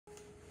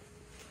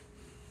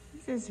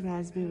is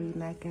Rasberry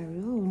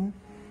Macaroon.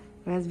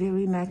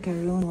 Rasberry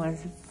Macaroon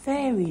was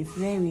very,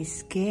 very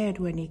scared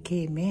when he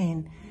came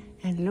in.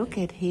 And look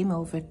at him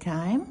over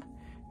time.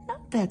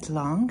 Not that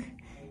long.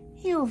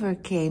 He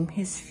overcame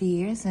his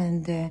fears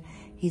and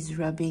he's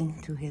rubbing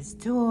to his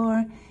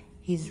door.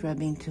 He's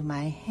rubbing to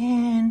my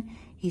hand.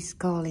 He's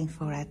calling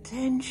for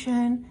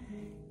attention.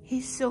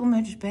 He's so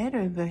much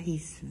better, but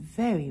he's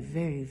very,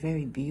 very,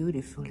 very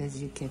beautiful,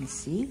 as you can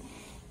see.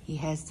 He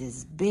has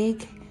this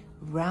big,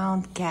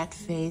 round cat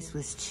face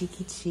with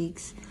cheeky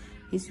cheeks.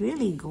 He's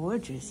really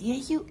gorgeous. Yeah,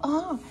 you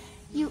are.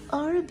 You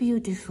are a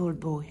beautiful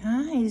boy,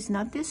 huh? He's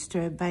not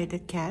disturbed by the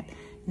cat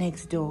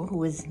next door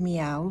who is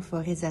meow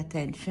for his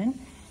attention.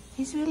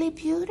 He's really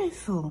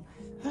beautiful.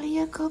 Really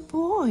a good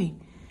boy.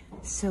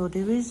 So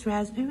there is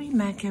Rasberry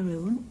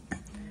Macaroon,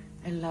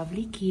 a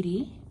lovely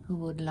kitty who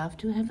would love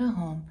to have a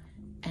home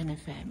and a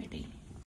family.